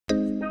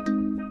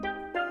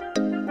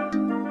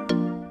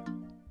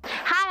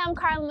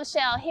Carla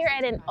Mechele here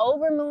at an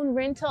Overmoon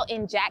rental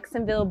in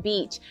Jacksonville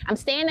Beach. I'm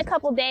staying a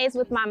couple days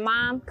with my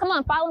mom. Come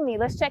on, follow me.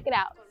 Let's check it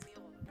out.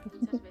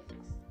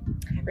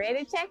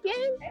 Ready to check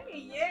in?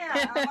 Hey,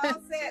 yeah, I'm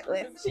all set.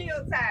 Let's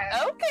chill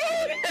time.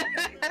 Okay.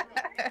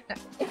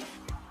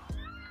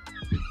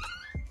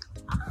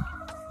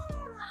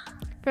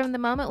 From the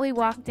moment we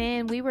walked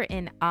in, we were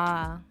in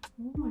awe.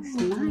 Oh, it's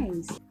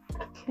nice.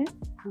 Okay.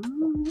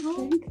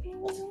 Oh,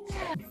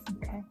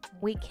 okay.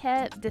 We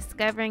kept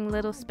discovering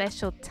little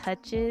special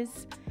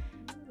touches.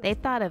 They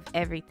thought of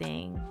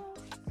everything.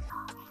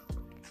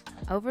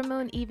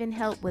 Overmoon even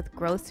helped with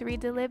grocery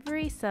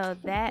delivery, so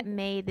that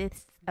made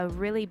this a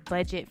really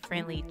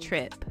budget-friendly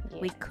trip. Yeah.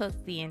 We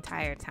cooked the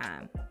entire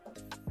time.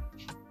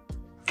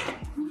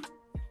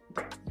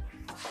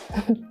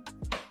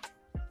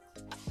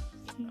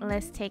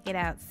 Let's take it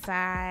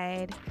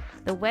outside.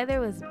 The weather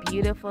was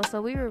beautiful,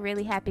 so we were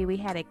really happy we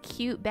had a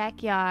cute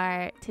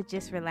backyard to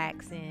just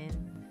relax in.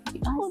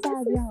 Oh,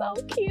 this is so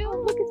cute.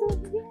 Oh, look at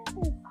this. Yes.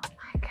 Oh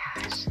my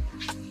gosh.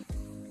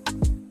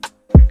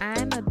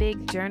 I'm a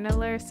big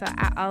journaler, so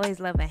I always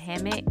love a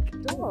hammock.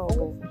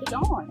 Oh, it's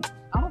on.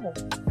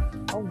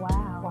 Oh,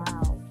 wow.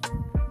 Wow.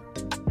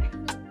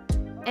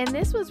 And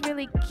this was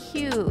really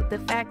cute, the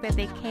fact that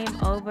they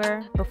came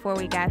over before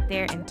we got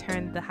there and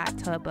turned the hot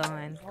tub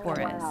on for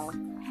us.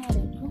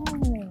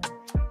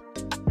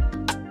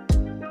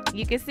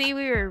 You can see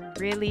we were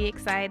really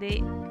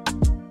excited.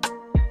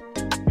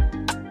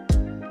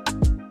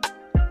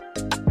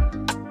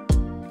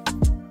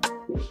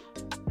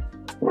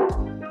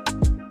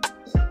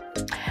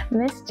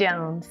 Miss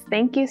Jones,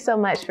 thank you so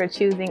much for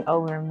choosing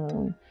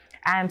Overmoon.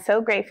 I am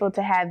so grateful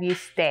to have you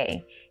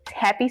stay.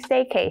 Happy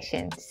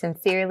staycation.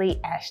 Sincerely,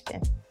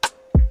 Ashton.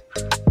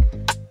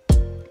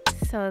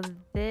 So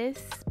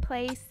this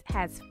place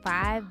has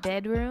 5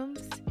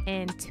 bedrooms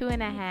and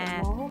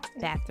 2.5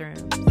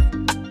 bathrooms.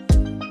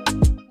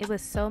 It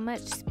was so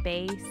much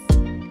space.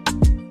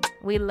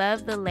 We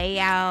love the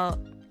layout,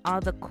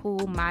 all the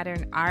cool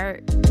modern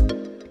art.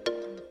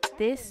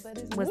 This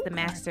was the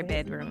master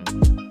bedroom.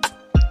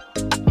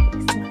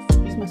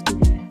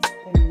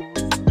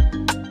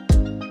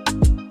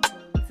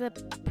 It's a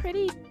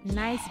pretty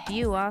nice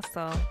view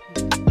also.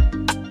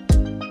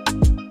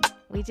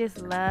 We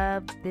just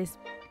love this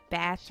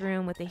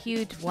bathroom with a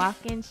huge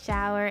walk-in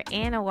shower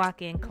and a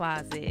walk-in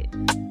closet.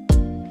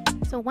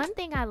 So one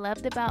thing I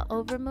loved about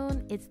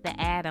Overmoon is the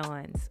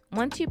add-ons.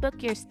 Once you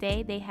book your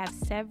stay, they have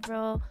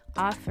several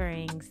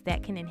offerings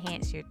that can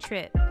enhance your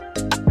trip.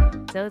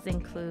 Those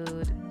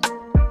include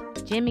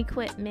gym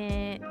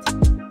equipment,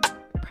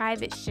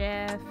 private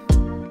chef.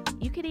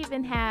 You could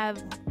even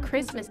have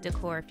Christmas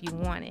decor if you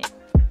want it.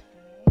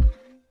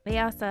 They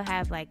also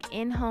have like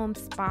in-home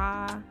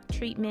spa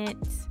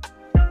treatments,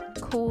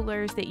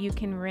 coolers that you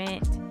can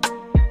rent,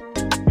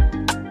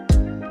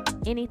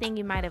 anything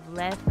you might have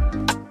left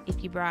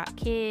if you brought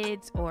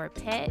kids or a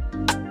pet,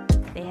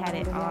 they had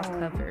it all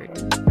covered.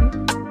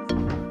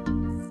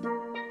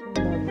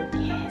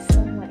 Yeah,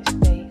 so much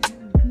space.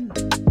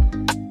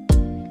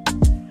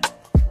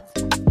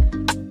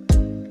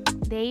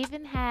 They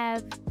even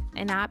have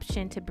an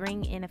option to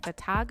bring in a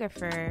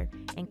photographer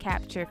and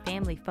capture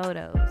family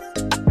photos.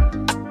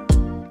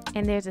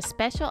 And there's a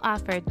special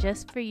offer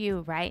just for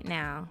you right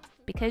now.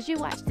 Because you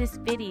watch this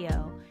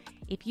video,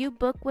 if you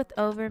book with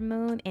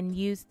Overmoon and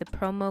use the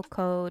promo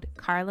code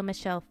Carla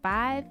Mechele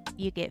 5,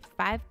 you get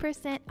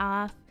 5%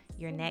 off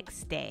your next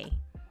stay.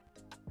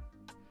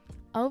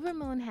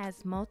 Overmoon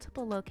has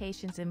multiple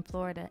locations in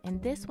Florida,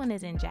 and this one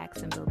is in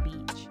Jacksonville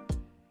Beach.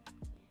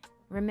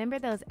 Remember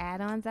those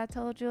add-ons I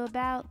told you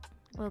about?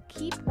 Well,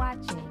 keep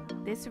watching.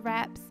 This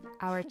wraps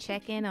our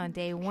check-in on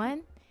day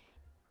 1,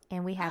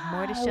 and we have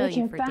more to show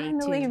you for day 2. We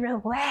can finally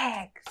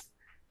relax.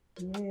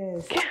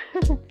 Yes.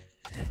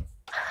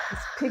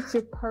 It's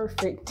picture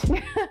perfect.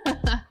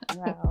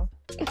 Wow.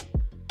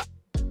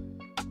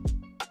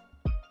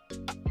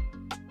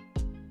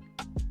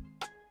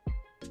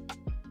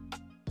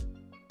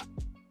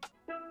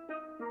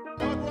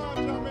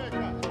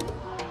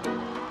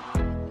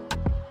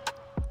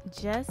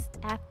 Just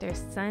after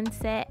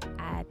sunset,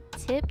 I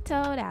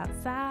tiptoed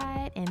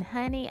outside, and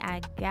honey,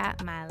 I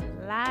got my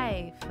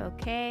life,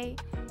 okay?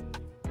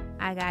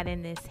 I got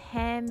in this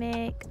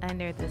hammock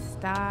under the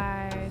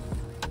stars.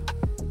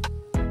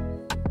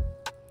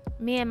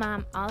 Me and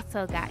Mom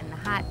also got in the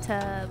hot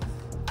tub.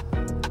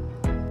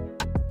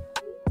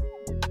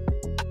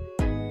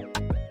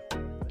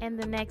 And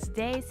the next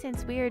day,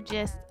 since we were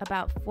just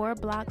about 4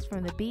 blocks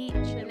from the beach,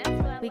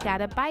 we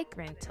got a bike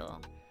rental.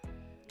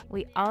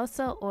 We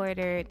also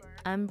ordered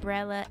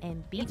umbrella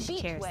and beach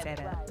chair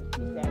setup.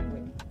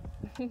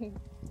 Exactly.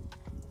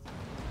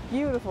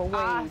 Beautiful waves.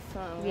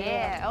 Awesome.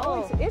 Yeah.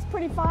 Oh, it's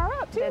pretty far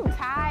up too. The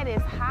tide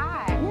is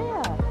high.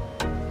 Yeah.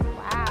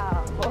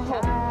 Wow.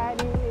 The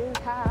tide is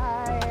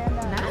high.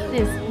 And Not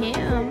just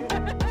him.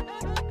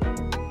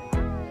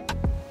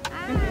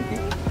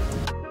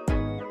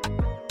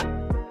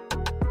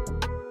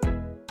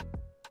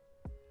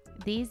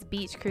 These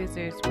beach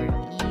cruisers were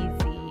easy.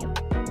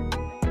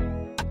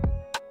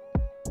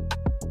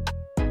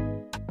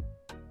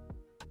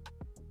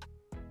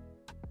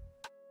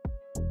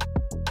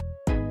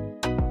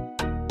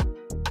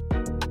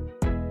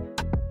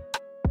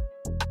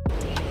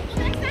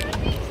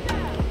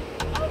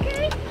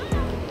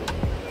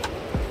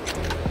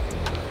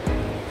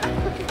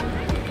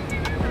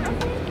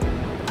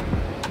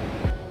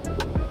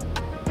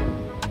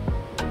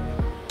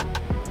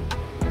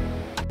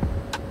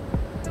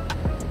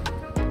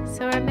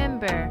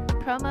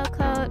 promo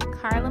code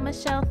Carla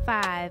Mechele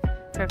 5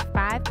 for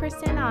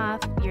 5% off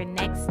your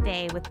next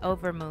stay with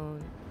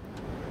Overmoon.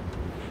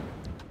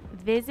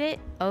 Visit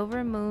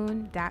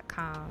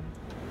overmoon.com.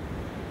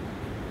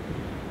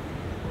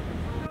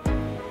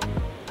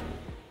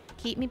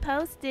 Keep me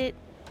posted.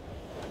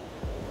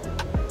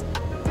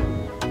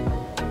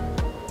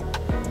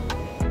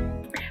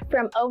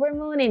 From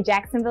Overmoon in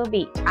Jacksonville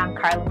Beach, I'm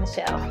Carla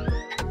Mechele.